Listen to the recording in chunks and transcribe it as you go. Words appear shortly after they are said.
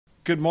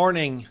Good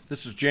morning.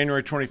 This is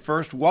January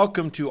 21st.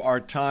 Welcome to our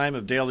time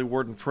of daily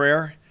word and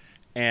prayer,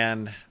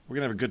 and we're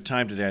going to have a good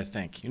time today, I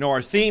think.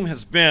 Our theme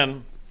has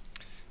been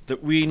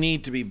that we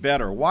need to be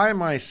better. Why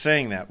am I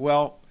saying that?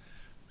 Well,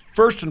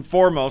 first and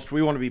foremost,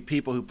 we want to be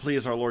people who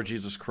please our Lord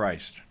Jesus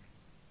Christ.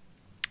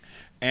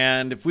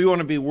 And if we want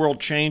to be world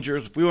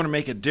changers, if we want to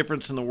make a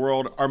difference in the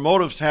world, our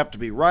motives have to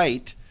be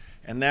right,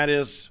 and that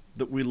is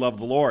that we love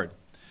the Lord.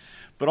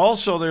 But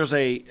also there's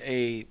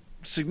a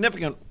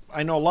significant,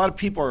 I know a lot of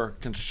people are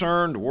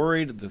concerned,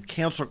 worried, the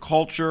cancel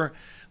culture,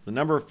 the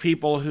number of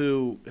people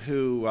who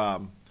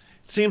it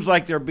seems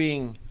like they're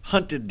being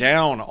hunted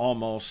down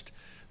almost,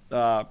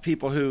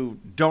 people who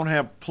don't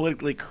have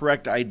politically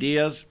correct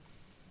ideas.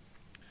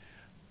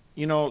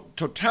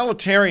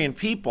 Totalitarian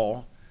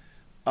people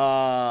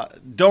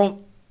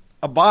don't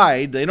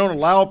abide, they don't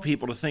allow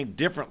people to think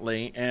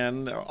differently,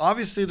 and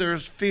obviously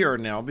there's fear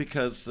now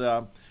because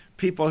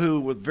people who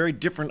with very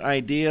different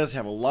ideas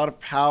have a lot of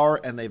power,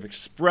 and they've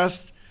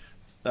expressed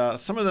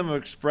some of them have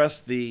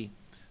expressed the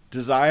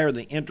desire,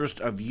 the interest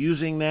of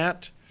using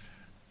that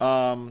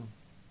power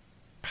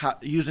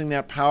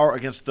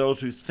against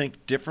those who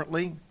think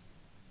differently.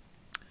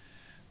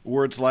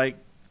 Words like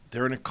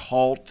they're in a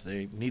cult,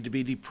 they need to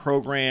be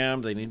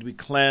deprogrammed, they need to be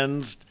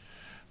cleansed,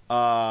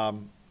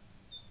 things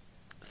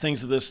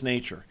of this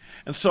nature.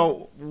 And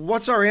so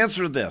what's our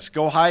answer to this?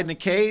 Go hide in a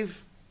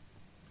cave?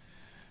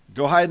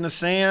 Go hide in the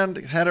sand?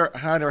 Hide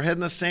our head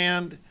in the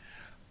sand?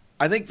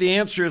 I think the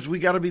answer is we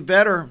got to be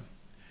better.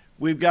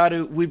 We've got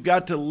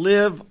to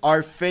live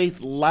our faith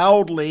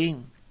loudly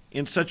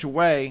in such a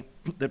way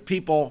that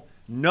people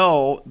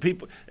know.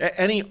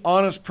 Any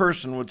honest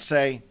person would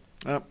say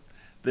that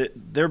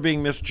they're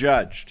being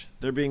misjudged.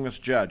 They're being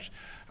misjudged.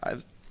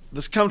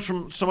 This comes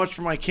so much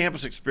from my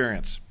campus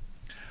experience.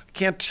 I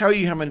can't tell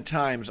you how many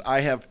times I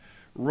have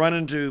run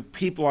into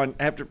people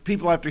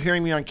after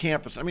hearing me on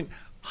campus. I mean,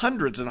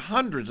 hundreds and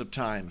hundreds of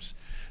times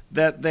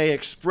that they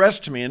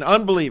expressed to me, and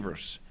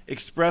unbelievers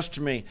expressed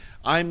to me,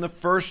 I'm the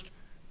first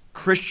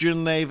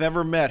Christian they've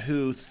ever met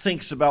who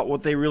thinks about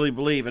what they really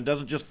believe and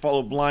doesn't just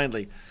follow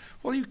blindly.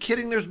 Well, are you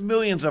kidding? There's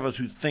millions of us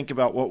who think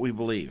about what we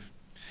believe.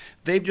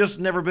 They've just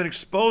never been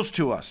exposed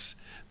to us.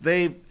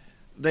 They've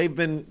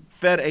been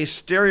fed a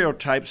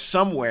stereotype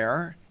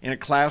somewhere in a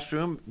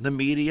classroom, the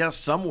media,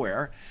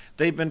 somewhere.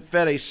 They've been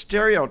fed a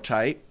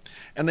stereotype,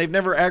 and they've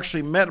never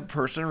actually met a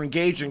person or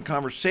engaged in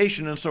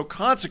conversation, and so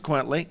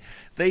consequently,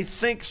 they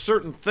think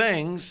certain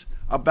things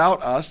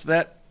about us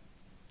that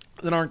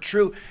aren't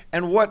true.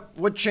 And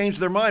what changed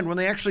their mind when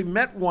they actually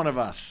met one of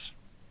us?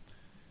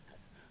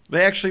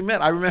 They actually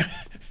met. I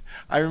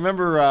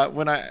remember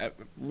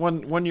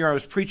when one year I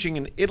was preaching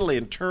in Italy,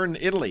 in Torino,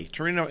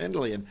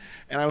 Italy, and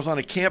I was on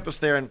a campus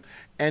there,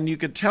 and you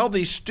could tell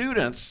these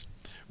students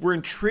were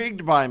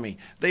intrigued by me.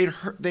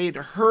 They'd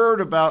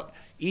heard about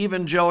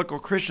evangelical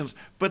Christians,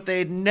 but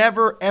they'd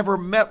never ever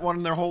met one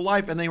in their whole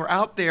life, and they were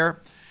out there.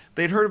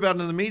 They'd heard about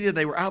it in the media.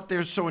 They were out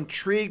there so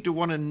intrigued to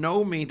want to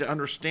know me, to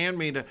understand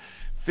me, to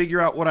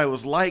figure out what I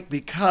was like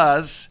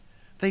because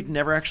they'd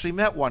never actually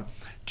met one.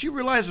 Do you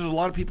realize there's a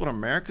lot of people in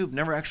America who've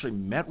never actually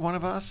met one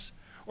of us?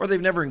 Or they've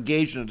never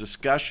engaged in a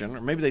discussion, or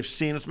maybe they've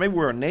seen us, maybe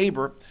we're a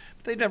neighbor,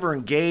 but they've never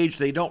engaged.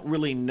 They don't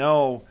really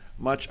know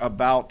much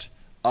about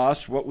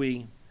us, what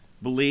we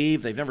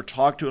believe. They've never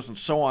talked to us and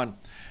so on.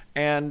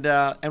 And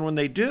when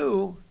they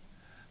do,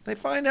 they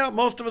find out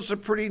most of us are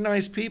pretty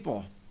nice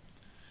people.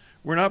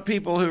 We're not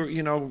people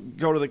who,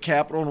 go to the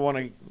Capitol and want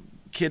to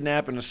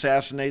kidnap and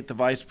assassinate the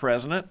vice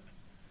president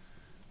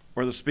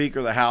or the Speaker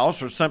of the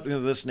House or something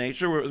of this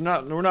nature. We're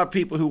not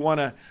people who want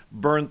to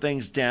burn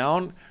things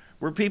down.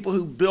 We're people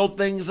who build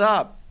things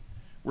up.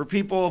 We're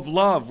people of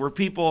love. We're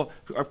people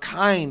who are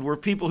kind. We're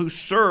people who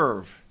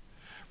serve.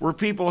 We're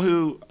people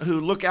who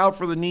look out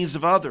for the needs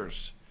of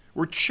others.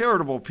 We're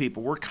charitable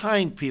people. We're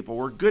kind people.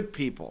 We're good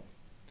people.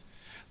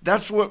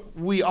 That's what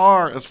we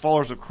are as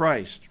followers of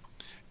Christ.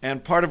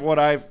 And part of what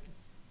I've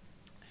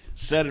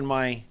said in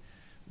my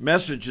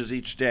messages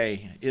each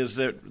day is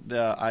that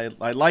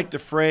I like the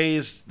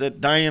phrase that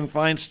Dianne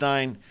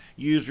Feinstein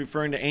used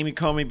referring to Amy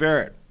Coney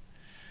Barrett.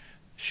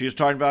 She was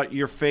talking about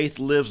your faith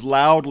lives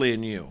loudly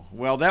in you.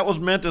 Well, that was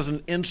meant as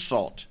an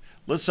insult.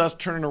 Let's us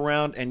turn it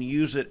around and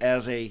use it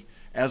as a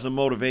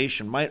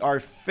motivation. Might our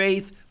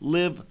faith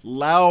live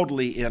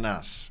loudly in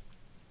us.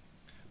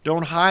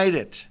 Don't hide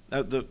it.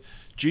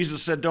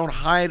 Jesus said, don't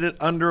hide it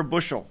under a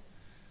bushel.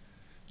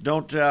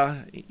 Don't,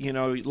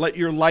 let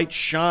your light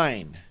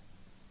shine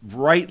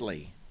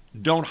brightly.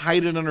 Don't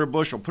hide it under a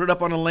bushel. Put it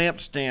up on a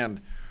lampstand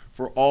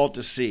for all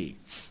to see.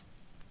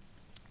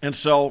 And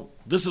so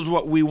this is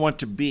what we want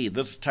to be,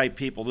 this type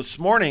people. This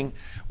morning,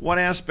 one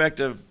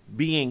aspect of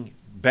being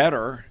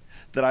better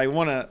that I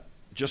want to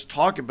just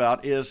talk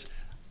about is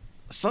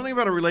something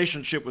about a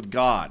relationship with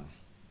God.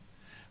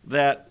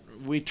 That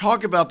we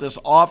talk about this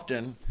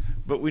often,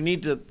 but we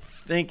need to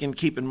think and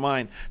keep in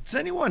mind. Does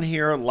anyone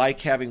here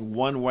like having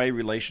one-way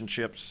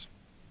relationships?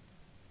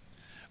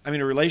 I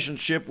mean, a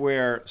relationship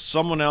where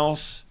someone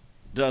else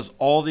does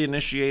all the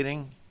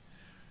initiating,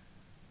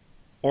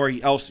 or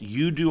else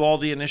you do all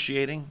the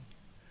initiating,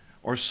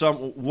 or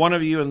one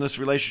of you in this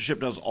relationship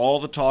does all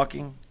the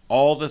talking,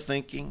 all the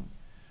thinking,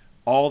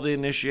 all the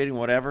initiating,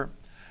 whatever.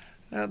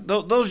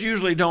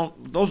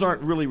 Those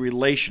aren't really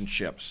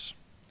relationships.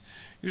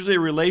 Usually a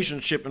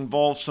relationship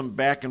involves some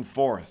back and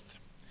forth.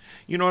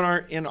 You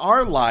know, in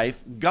our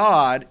life,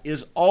 God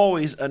is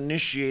always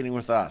initiating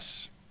with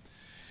us.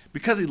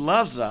 Because he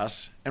loves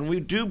us, and we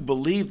do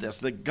believe this,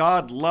 that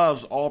God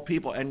loves all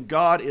people, and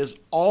God is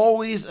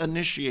always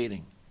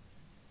initiating.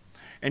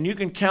 And you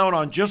can count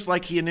on, just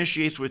like he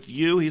initiates with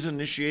you, he's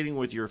initiating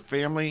with your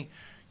family,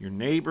 your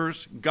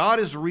neighbors. God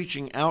is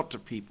reaching out to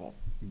people.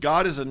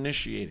 God is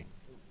initiating.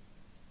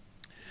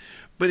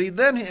 But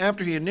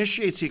after he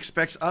initiates, he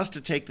expects us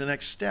to take the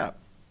next step.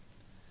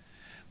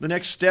 The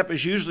next step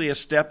is usually a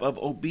step of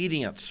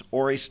obedience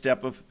or a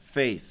step of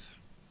faith.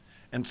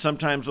 And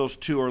sometimes those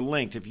two are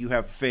linked. If you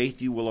have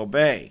faith, you will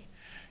obey.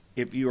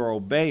 If you are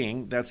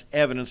obeying, that's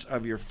evidence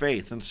of your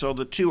faith. And so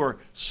the two are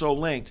so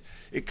linked.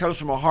 It comes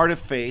from a heart of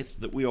faith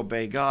that we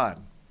obey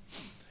God.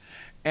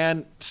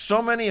 And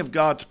so many of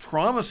God's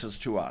promises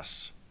to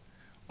us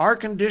are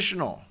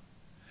conditional.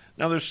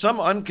 Now, there's some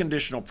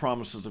unconditional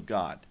promises of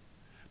God.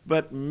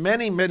 But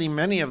many, many,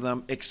 many of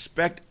them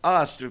expect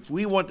us, if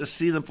we want to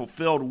see them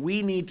fulfilled,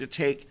 we need to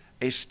take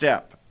a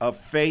step of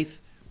faith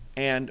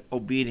and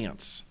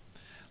obedience.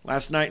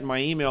 Last night in my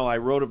email I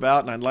wrote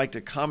about, and I'd like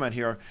to comment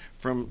here,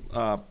 from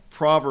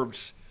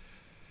Proverbs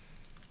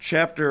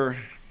chapter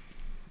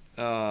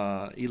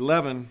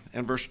 11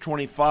 and verse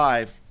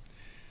 25.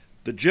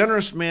 The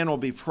generous man will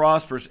be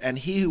prosperous, and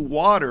he who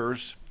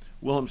waters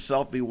will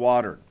himself be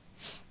watered.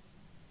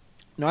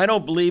 Now, I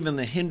don't believe in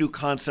the Hindu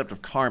concept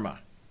of karma.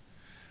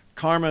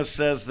 Karma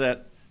says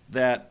that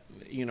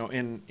you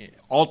know,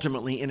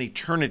 ultimately in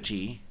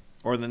eternity,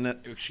 or in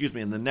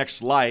the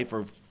next life,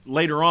 or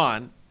later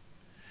on,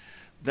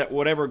 that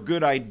whatever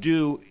good I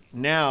do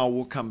now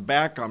will come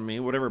back on me,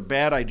 whatever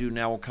bad I do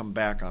now will come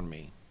back on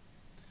me.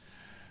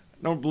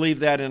 I don't believe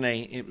that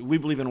we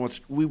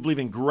believe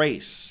in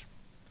grace,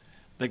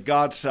 that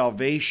God's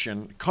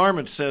salvation.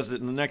 Karma says that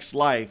in the next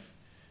life,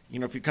 you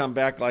know, if you come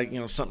back like, you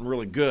know, something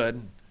really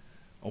good,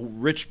 a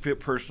rich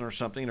person or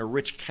something, a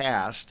rich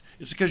caste,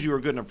 it's because you were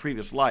good in a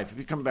previous life. If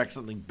you come back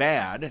something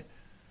bad,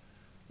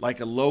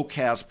 like a low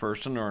caste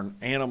person or an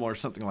animal or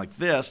something like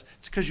this,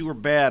 it's because you were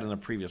bad in a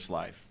previous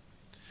life.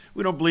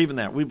 We don't believe in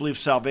that. We believe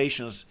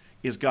salvation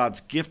is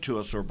God's gift to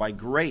us, or by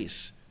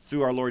grace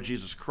through our Lord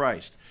Jesus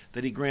Christ,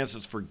 that he grants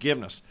us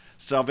forgiveness.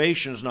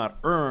 Salvation is not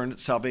earned.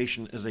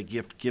 Salvation is a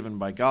gift given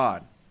by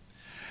God.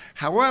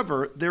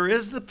 However, there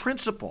is the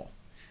principle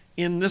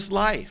in this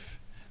life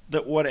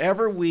that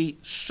whatever we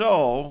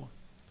sow,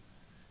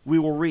 we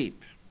will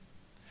reap.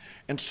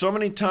 And so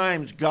many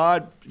times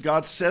God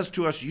says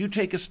to us, you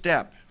take a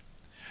step.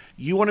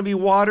 You want to be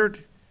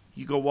watered?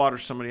 You go water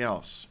somebody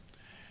else.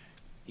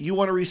 You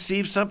want to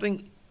receive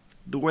something?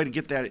 The way to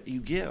get that,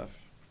 you give.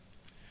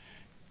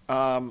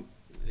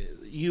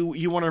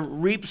 You want to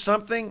reap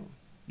something?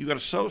 You got to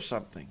sow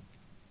something.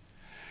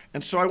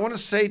 And so I want to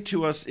say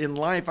to us in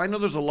life, I know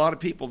there's a lot of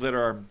people that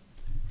are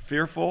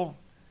fearful,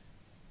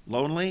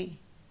 lonely,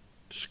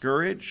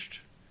 discouraged,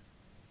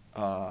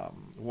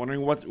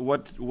 wondering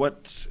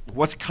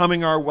what's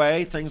coming our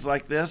way, things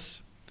like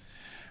this.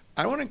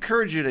 I want to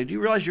encourage you today. Do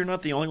you realize you're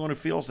not the only one who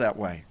feels that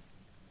way?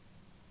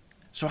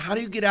 So how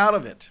do you get out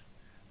of it?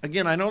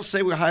 Again, I don't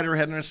say we hide our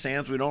head in our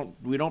sands. We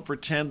don't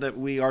pretend that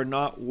we are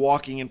not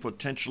walking in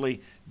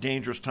potentially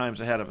dangerous times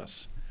ahead of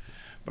us.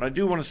 But I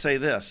do want to say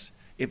this.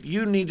 If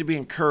you need to be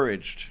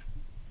encouraged,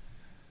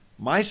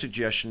 my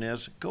suggestion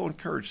is go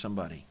encourage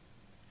somebody.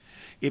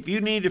 If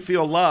you need to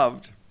feel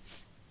loved,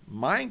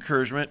 my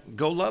encouragement,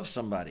 go love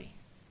somebody.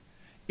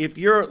 If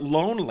you're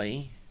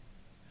lonely,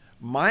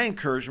 my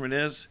encouragement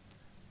is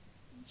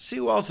see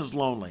who else is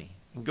lonely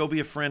and go be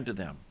a friend to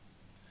them.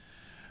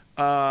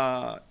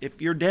 If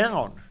you're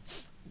down,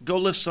 go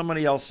lift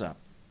somebody else up.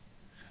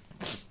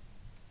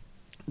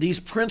 These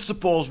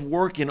principles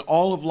work in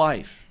all of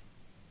life.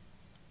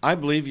 I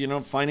believe,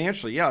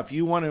 financially, yeah, if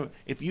you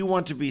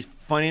want to be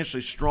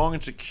financially strong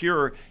and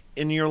secure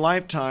in your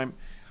lifetime,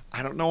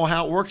 I don't know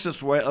how it works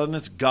this way other than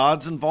it's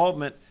God's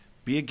involvement.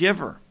 Be a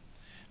giver.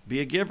 Be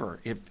a giver.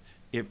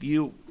 If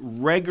you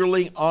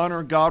regularly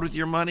honor God with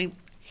your money,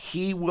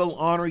 he will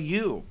honor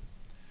you.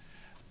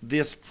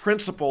 This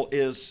principle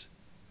is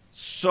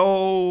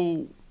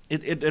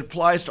it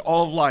applies to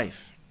all of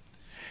life.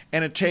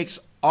 And it takes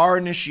our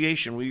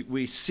initiation.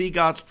 We see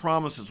God's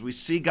promises. We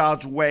see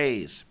God's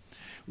ways.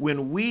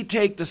 When we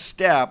take the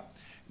step,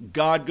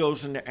 God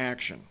goes into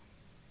action.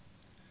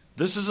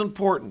 This is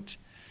important.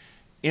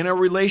 In a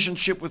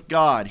relationship with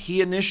God,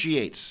 he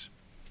initiates.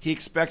 He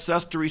expects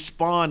us to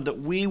respond, that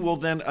we will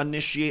then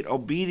initiate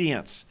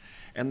obedience,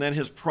 and then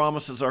his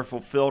promises are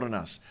fulfilled in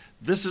us.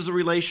 This is a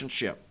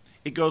relationship.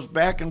 It goes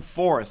back and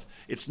forth.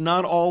 It's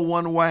not all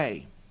one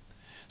way.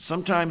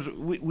 Sometimes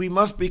we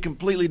must be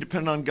completely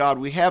dependent on God.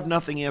 We have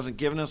nothing he hasn't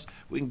given us.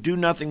 We can do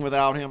nothing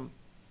without him.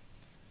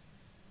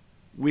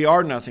 We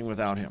are nothing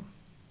without him.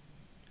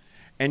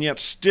 And yet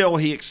still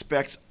he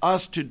expects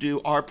us to do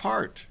our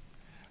part.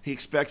 He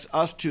expects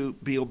us to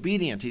be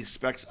obedient. He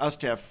expects us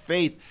to have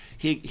faith.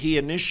 He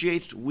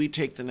initiates, we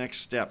take the next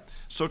step.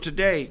 So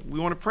today, we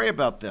want to pray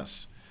about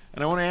this.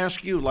 And I want to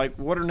ask you,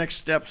 what are next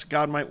steps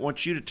God might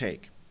want you to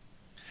take?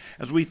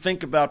 As we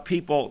think about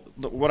people,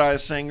 what I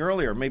was saying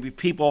earlier, maybe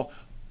people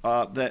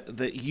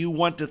that you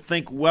want to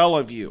think well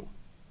of you.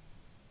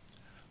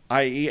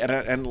 I.e.,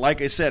 and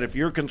like I said, if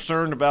you're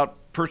concerned about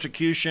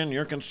persecution,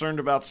 you're concerned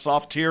about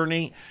soft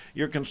tyranny,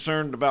 you're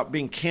concerned about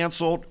being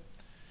canceled,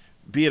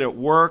 be it at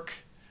work,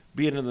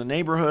 be it in the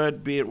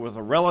neighborhood, be it with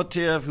a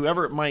relative,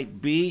 whoever it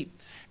might be,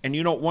 and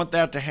you don't want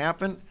that to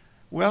happen,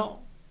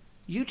 well,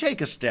 you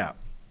take a step.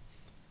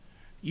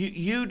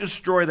 You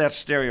destroy that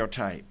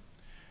stereotype.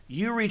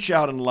 You reach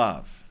out in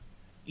love.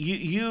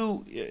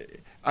 You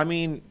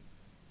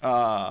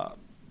got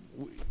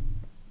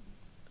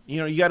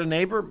a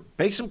neighbor,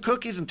 bake some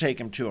cookies and take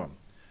them to them.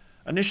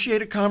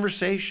 Initiate a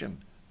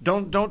conversation.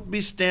 Don't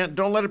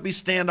let it be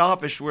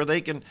standoffish where they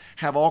can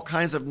have all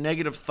kinds of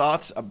negative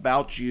thoughts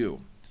about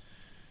you.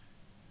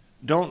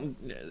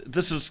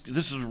 This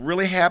is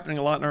really happening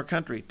a lot in our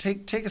country.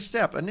 Take a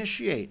step,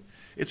 initiate.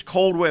 It's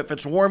cold weather. If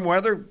it's warm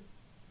weather,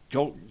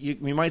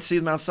 you might see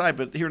them outside,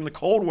 but here in the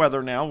cold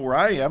weather now where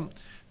I am,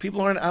 people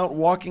aren't out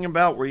walking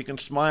about where you can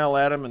smile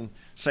at them and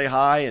say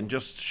hi and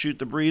just shoot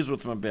the breeze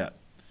with them a bit.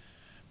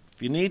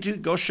 If you need to,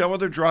 go shovel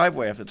their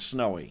driveway if it's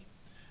snowy.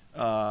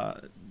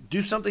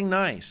 Do something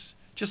nice.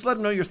 Just let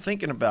them know you're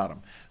thinking about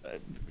them.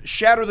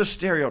 Shatter the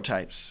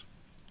stereotypes.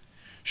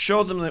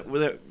 Show them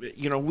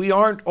that we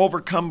aren't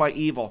overcome by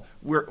evil.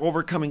 We're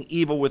overcoming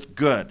evil with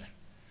good.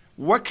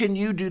 What can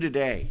you do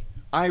today?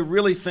 I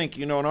really think,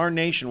 in our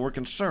nation, we're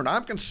concerned.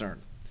 I'm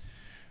concerned.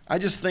 I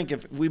just think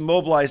if we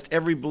mobilized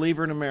every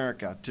believer in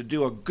America to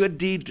do a good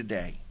deed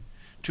today,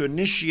 to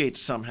initiate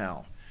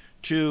somehow,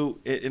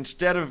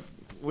 instead of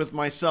with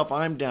myself,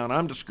 I'm down,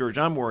 I'm discouraged,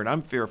 I'm worried,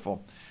 I'm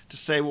fearful, to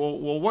say, well,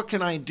 what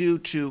can I do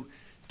to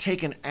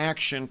take an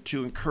action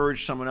to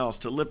encourage someone else,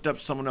 to lift up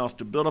someone else,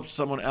 to build up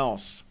someone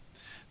else,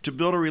 to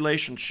build a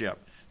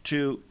relationship,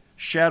 to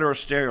shatter a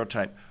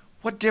stereotype?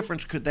 What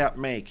difference could that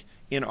make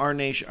in our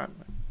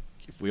nation?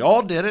 If we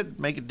all did it,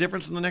 make a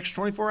difference in the next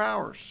 24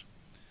 hours.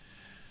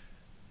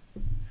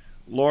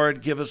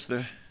 Lord, give us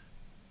the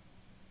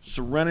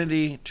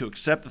serenity to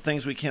accept the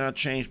things we cannot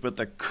change, but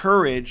the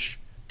courage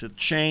to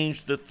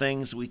change the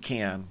things we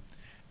can,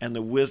 and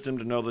the wisdom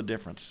to know the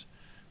difference.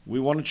 We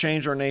want to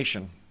change our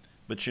nation,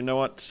 but you know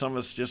what? Some of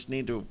us just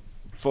need to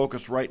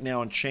focus right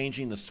now on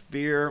changing the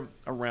sphere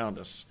around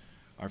us.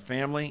 Our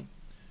family,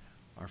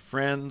 our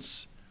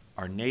friends,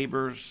 our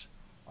neighbors,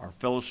 our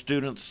fellow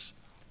students,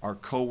 our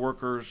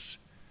co-workers,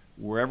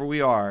 wherever we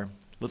are,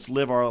 let's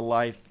live our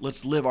life,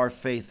 let's live our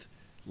faith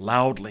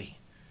loudly,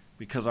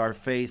 because our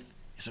faith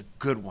is a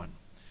good one.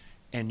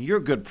 And you're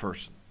a good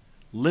person.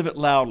 Live it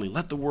loudly.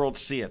 Let the world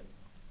see it.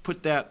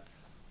 Put that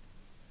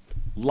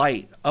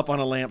light up on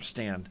a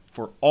lampstand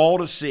for all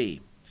to see.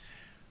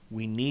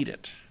 We need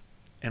it,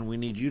 and we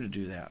need you to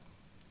do that.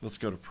 Let's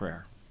go to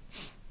prayer.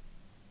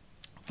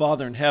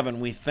 Father in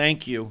heaven, we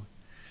thank you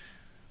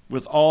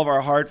with all of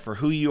our heart for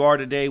who you are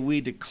today.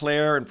 We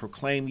declare and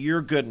proclaim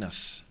your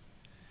goodness.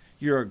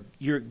 Your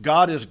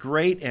God is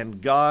great,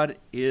 and God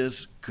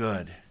is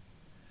good.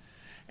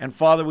 And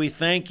Father, we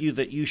thank you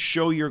that you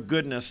show your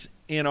goodness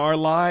in our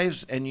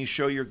lives, and you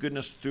show your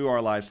goodness through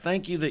our lives.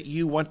 Thank you that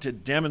you want to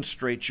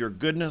demonstrate your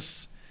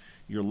goodness,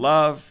 your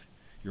love,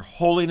 your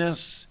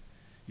holiness,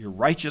 your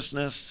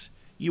righteousness.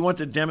 You want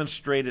to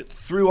demonstrate it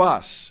through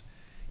us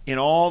in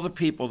all the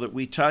people that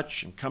we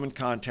touch and come in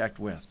contact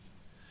with.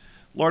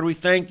 Lord, we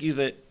thank you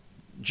that,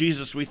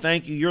 Jesus, we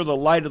thank you, you're the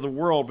light of the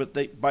world, but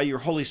that by your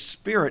Holy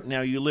Spirit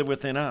now you live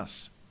within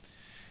us.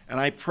 And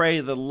I pray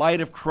the light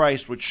of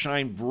Christ would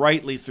shine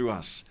brightly through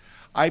us.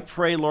 I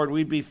pray, Lord,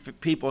 we'd be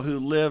people who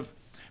live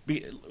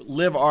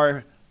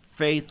our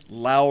faith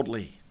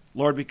loudly,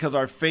 Lord, because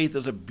our faith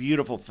is a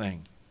beautiful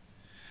thing.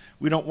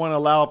 We don't want to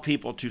allow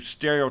people to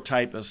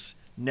stereotype us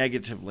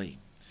negatively.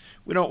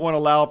 We don't want to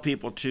allow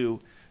people to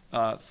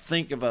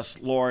think of us,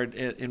 Lord,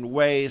 in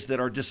ways that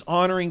are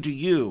dishonoring to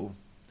you.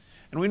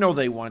 And we know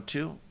they want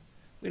to.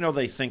 We know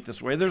they think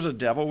this way. There's a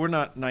devil. We're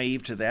not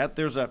naive to that.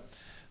 There's a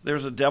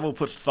devil who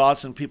puts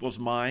thoughts in people's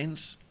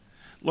minds.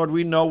 Lord,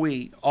 we know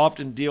we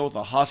often deal with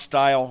a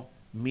hostile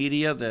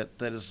media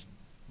that is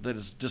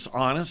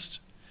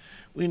dishonest.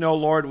 We know,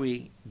 Lord,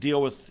 we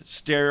deal with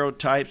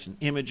stereotypes and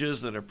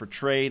images that are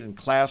portrayed in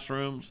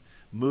classrooms,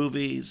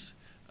 movies,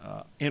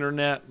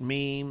 internet,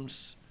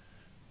 memes,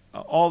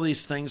 all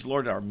these things,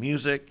 Lord, our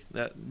music,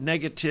 that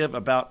negative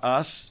about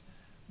us,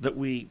 that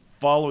we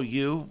follow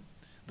you,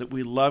 that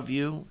we love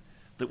you,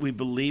 that we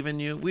believe in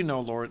you. We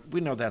know, Lord,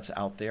 we know that's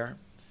out there.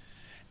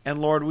 And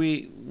Lord,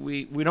 we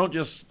don't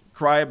just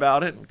cry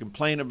about it and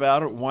complain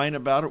about it, whine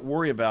about it,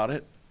 worry about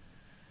it.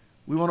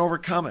 We want to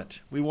overcome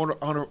it. We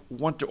want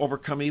to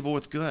overcome evil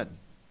with good.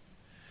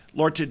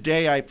 Lord,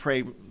 today I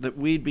pray that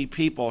we'd be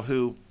people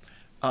who,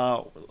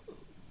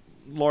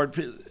 Lord,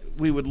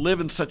 we would live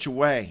in such a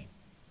way.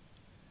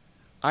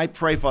 I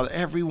pray, Father,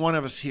 every one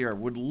of us here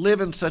would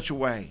live in such a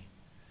way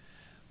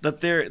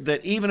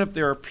that even if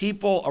there are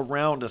people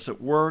around us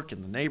at work,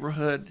 in the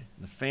neighborhood,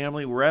 in the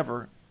family,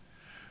 wherever,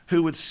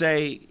 who would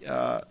say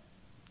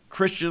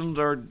Christians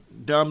are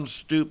dumb,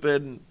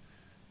 stupid,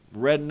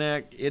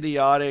 redneck,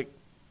 idiotic,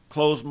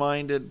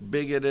 closed-minded,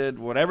 bigoted,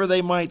 whatever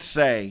they might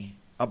say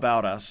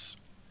about us,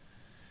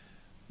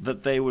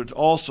 that they would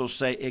also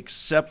say,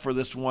 except for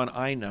this one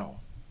I know.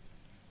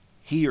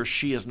 He or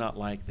she is not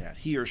like that.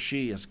 He or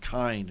she is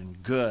kind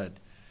and good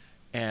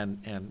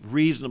and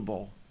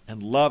reasonable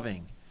and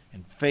loving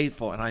and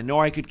faithful, and I know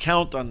I could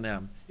count on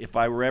them if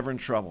I were ever in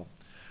trouble.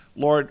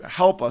 Lord,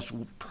 help us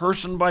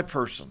person by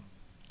person,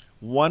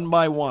 one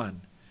by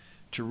one,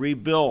 to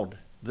rebuild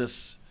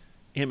this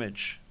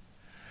image.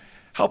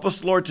 Help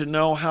us, Lord, to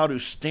know how to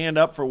stand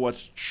up for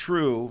what's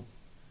true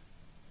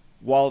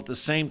while at the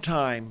same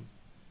time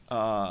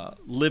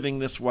living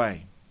this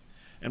way.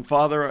 And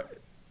Father,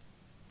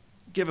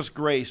 give us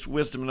grace,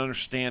 wisdom, and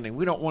understanding.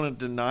 We don't want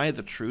to deny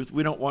the truth.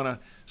 We don't want to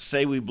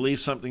say we believe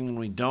something when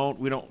we don't.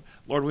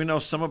 Lord, we know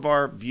some of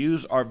our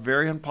views are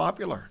very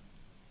unpopular.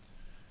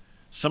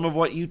 Some of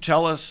what you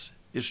tell us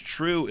is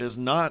true is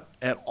not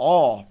at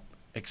all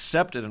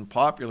accepted and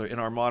popular in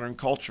our modern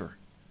culture.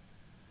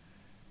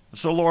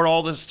 So, Lord,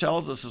 all this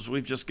tells us is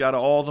we've just got to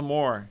all the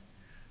more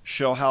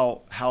show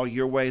how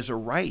your ways are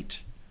right.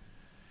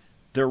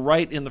 They're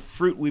right in the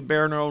fruit we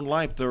bear in our own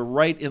life. They're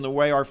right in the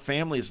way our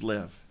families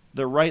live.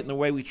 They're right in the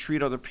way we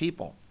treat other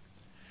people.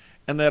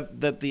 And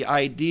that the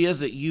ideas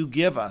that you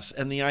give us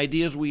and the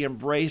ideas we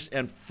embrace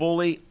and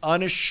fully,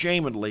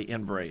 unashamedly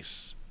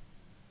embrace,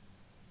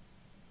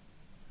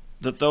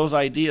 that those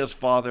ideas,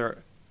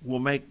 Father, will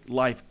make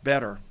life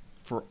better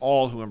for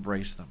all who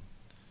embrace them.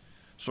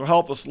 So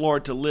help us,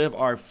 Lord, to live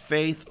our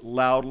faith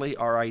loudly,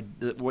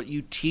 what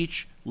you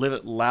teach, live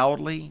it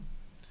loudly,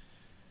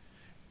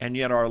 and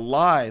yet our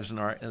lives and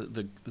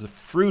the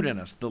fruit in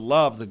us, the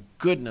love, the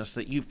goodness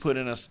that you've put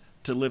in us,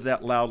 to live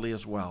that loudly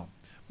as well.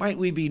 Might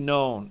we be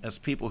known as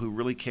people who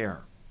really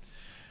care.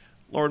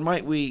 Lord,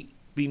 might we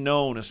be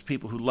known as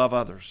people who love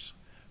others.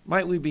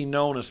 Might we be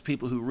known as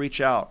people who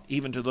reach out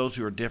even to those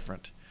who are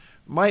different.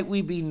 Might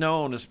we be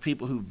known as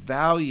people who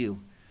value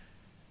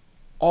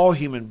all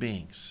human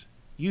beings.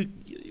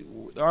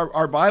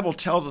 Our Bible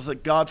tells us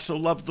that God so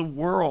loved the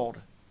world.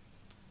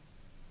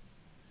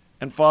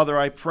 And Father,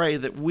 I pray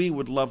that we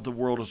would love the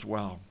world as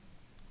well.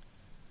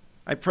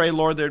 I pray,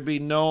 Lord, there'd be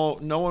no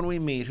one we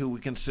meet who we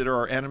consider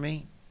our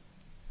enemy.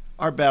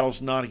 Our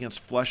battle's not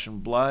against flesh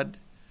and blood.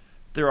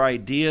 There are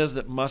ideas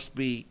that must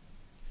be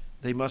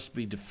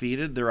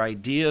defeated. There are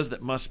ideas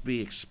that must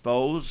be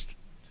exposed.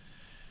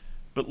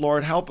 But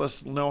Lord, help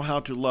us know how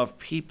to love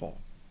people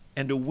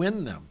and to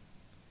win them.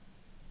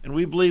 And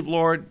we believe,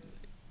 Lord,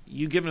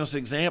 you've given us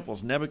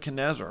examples.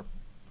 Nebuchadnezzar,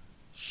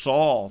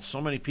 Saul,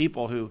 so many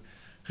people who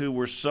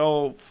were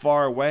so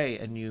far away,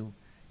 and you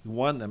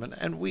won them.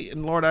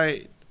 And Lord,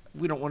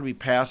 we don't want to be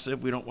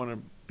passive. We don't want to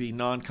be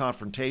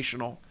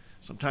non-confrontational.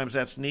 Sometimes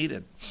that's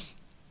needed.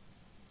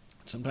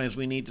 Sometimes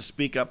we need to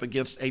speak up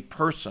against a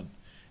person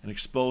and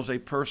expose a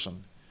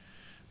person.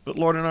 But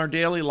Lord, in our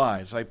daily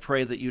lives, I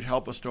pray that you'd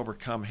help us to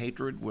overcome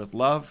hatred with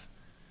love.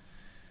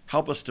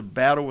 Help us to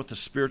battle with the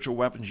spiritual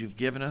weapons you've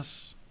given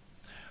us.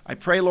 I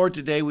pray, Lord,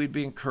 today we'd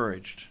be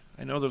encouraged.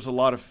 I know there's a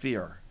lot of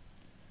fear.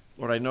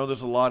 Lord, I know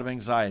there's a lot of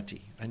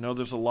anxiety. I know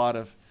there's a lot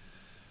of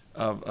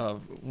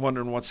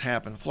wondering what's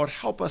happened. Lord,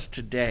 help us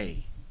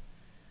today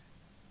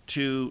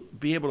to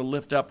be able to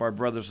lift up our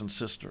brothers and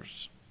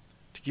sisters,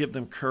 to give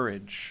them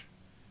courage,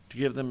 to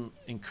give them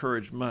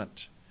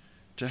encouragement,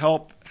 to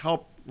help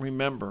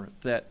remember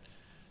that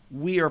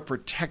we are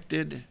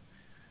protected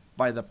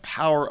by the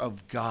power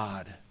of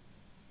God.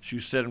 As you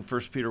said in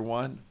 1 Peter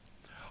 1,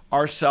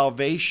 our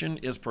salvation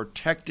is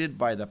protected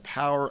by the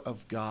power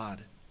of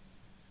God.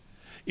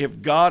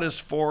 If God is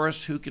for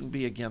us, who can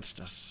be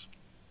against us?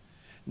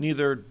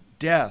 Neither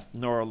death,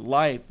 nor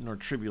life, nor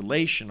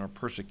tribulation, nor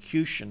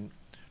persecution,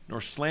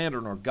 nor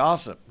slander, nor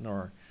gossip,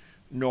 nor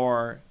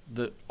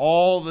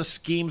all the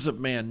schemes of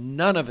man,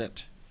 none of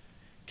it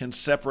can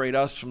separate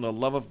us from the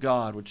love of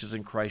God, which is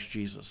in Christ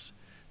Jesus.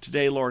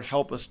 Today, Lord,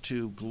 help us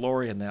to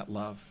glory in that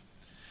love.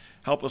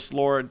 Help us,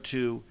 Lord,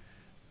 to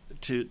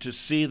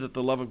see that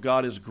the love of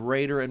God is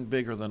greater and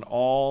bigger than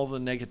all the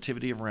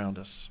negativity around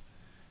us.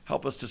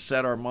 Help us to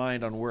set our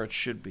mind on where it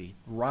should be,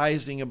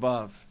 rising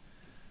above,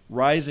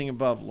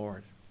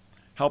 Lord.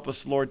 Help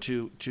us, Lord,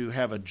 to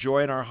have a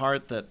joy in our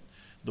heart that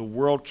the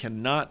world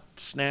cannot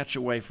snatch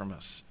away from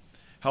us.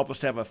 Help us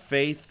to have a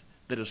faith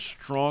that is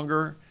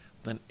stronger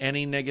than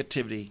any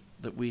negativity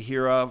that we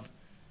hear of,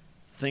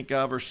 think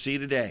of, or see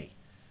today.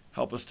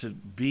 Help us to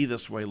be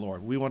this way,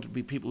 Lord. We want to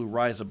be people who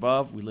rise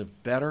above. We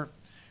live better,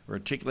 or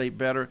articulate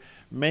better.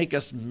 Make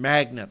us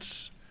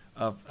magnets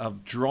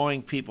of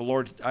drawing people.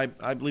 Lord, I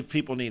believe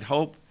people need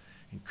hope,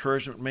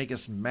 encouragement. Make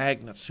us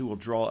magnets who will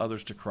draw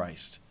others to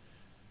Christ.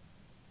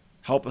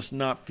 Help us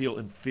not feel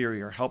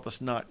inferior. Help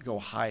us not go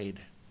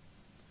hide.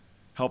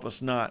 Help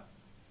us not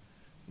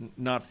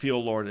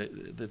feel,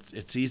 Lord, that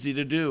it's easy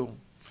to do.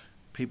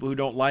 People who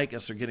don't like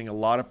us are getting a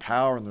lot of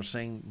power and they're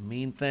saying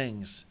mean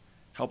things.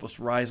 Help us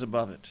rise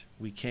above it.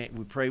 We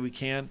pray we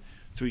can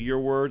through your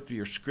word, through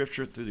your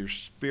scripture, through your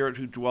Spirit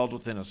who dwells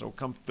within us. Oh,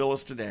 come fill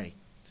us today.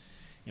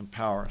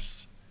 Empower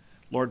us.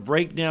 Lord,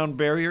 break down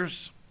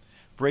barriers.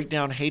 Break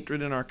down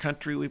hatred in our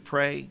country, we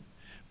pray.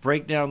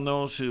 Break down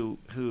those who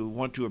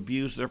want to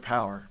abuse their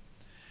power.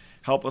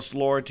 Help us,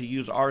 Lord, to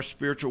use our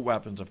spiritual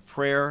weapons of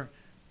prayer,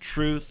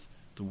 truth,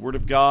 the Word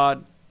of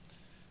God,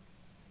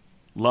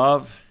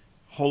 love,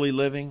 holy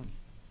living,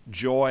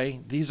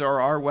 joy. These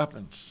are our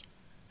weapons.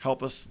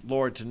 Help us,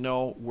 Lord, to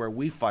know where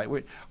we fight.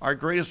 Our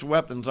greatest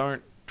weapons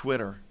aren't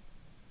Twitter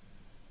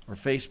or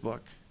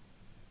Facebook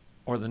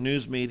or the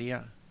news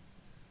media.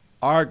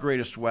 Our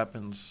greatest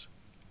weapons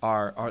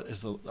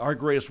our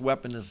greatest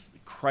weapon is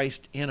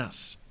Christ in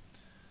us.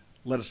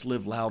 Let us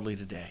live loudly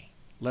today.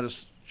 Let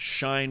us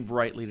shine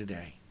brightly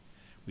today.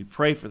 We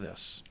pray for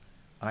this.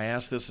 I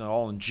ask this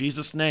all in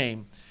Jesus'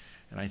 name,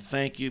 and I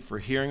thank you for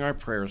hearing our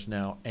prayers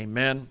now.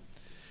 Amen,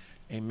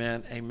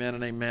 amen, amen,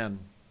 and amen.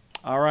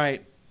 All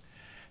right.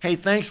 Hey,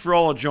 thanks for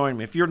all joining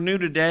me. If you're new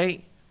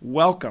today,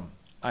 welcome.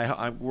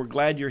 We're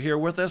glad you're here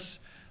with us.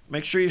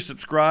 Make sure you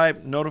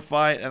subscribe,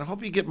 notify, and I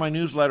hope you get my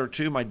newsletter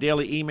too, my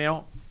daily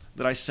email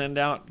that I send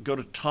out. Go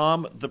to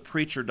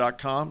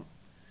tomthepreacher.com,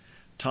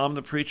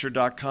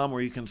 tomthepreacher.com,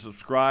 where you can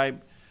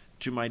subscribe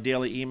to my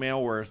daily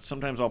email, where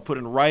sometimes I'll put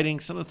in writing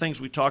some of the things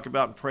we talk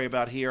about and pray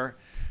about here,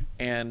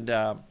 and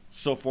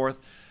so forth.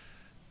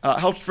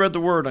 Help spread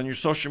the word on your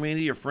social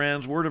media, your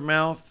friends, word of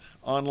mouth,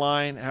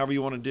 online, however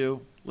you want to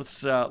do.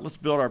 Let's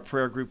build our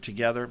prayer group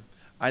together.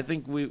 I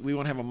think we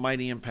want to have a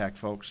mighty impact,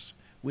 folks.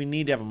 We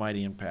need to have a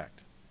mighty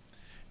impact,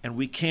 and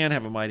we can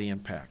have a mighty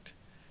impact.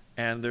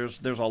 And there's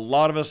a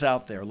lot of us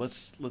out there.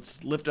 Let's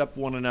lift up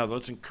one another.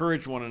 Let's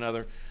encourage one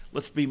another.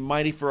 Let's be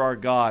mighty for our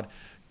God.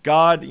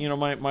 God,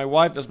 my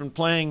wife has been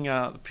playing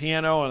the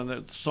piano and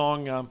the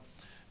song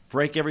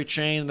Break Every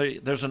Chain.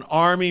 There's an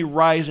army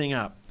rising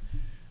up.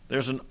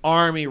 There's an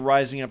army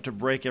rising up to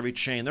break every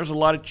chain. There's a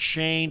lot of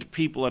chained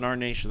people in our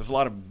nation. There's a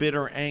lot of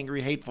bitter,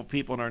 angry, hateful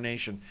people in our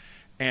nation.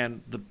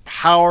 And the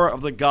power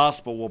of the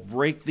gospel will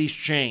break these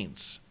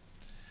chains.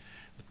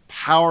 The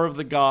power of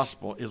the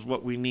gospel is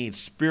what we need.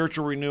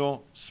 Spiritual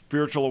renewal,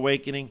 spiritual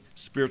awakening,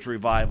 spiritual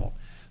revival.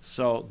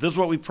 So this is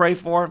what we pray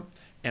for,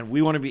 and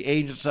we want to be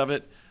agents of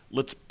it.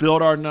 Let's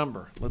build our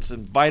number. Let's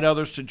invite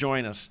others to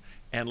join us,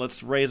 and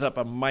let's raise up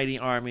a mighty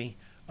army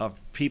of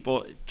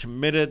people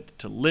committed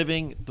to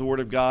living the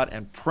Word of God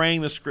and praying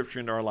the Scripture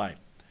into our life.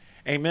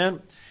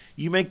 Amen.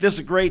 You make this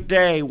a great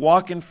day.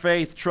 Walk in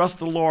faith. Trust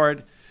the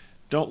Lord.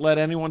 Don't let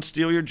anyone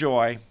steal your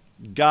joy.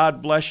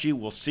 God bless you.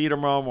 We'll see you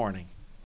tomorrow morning.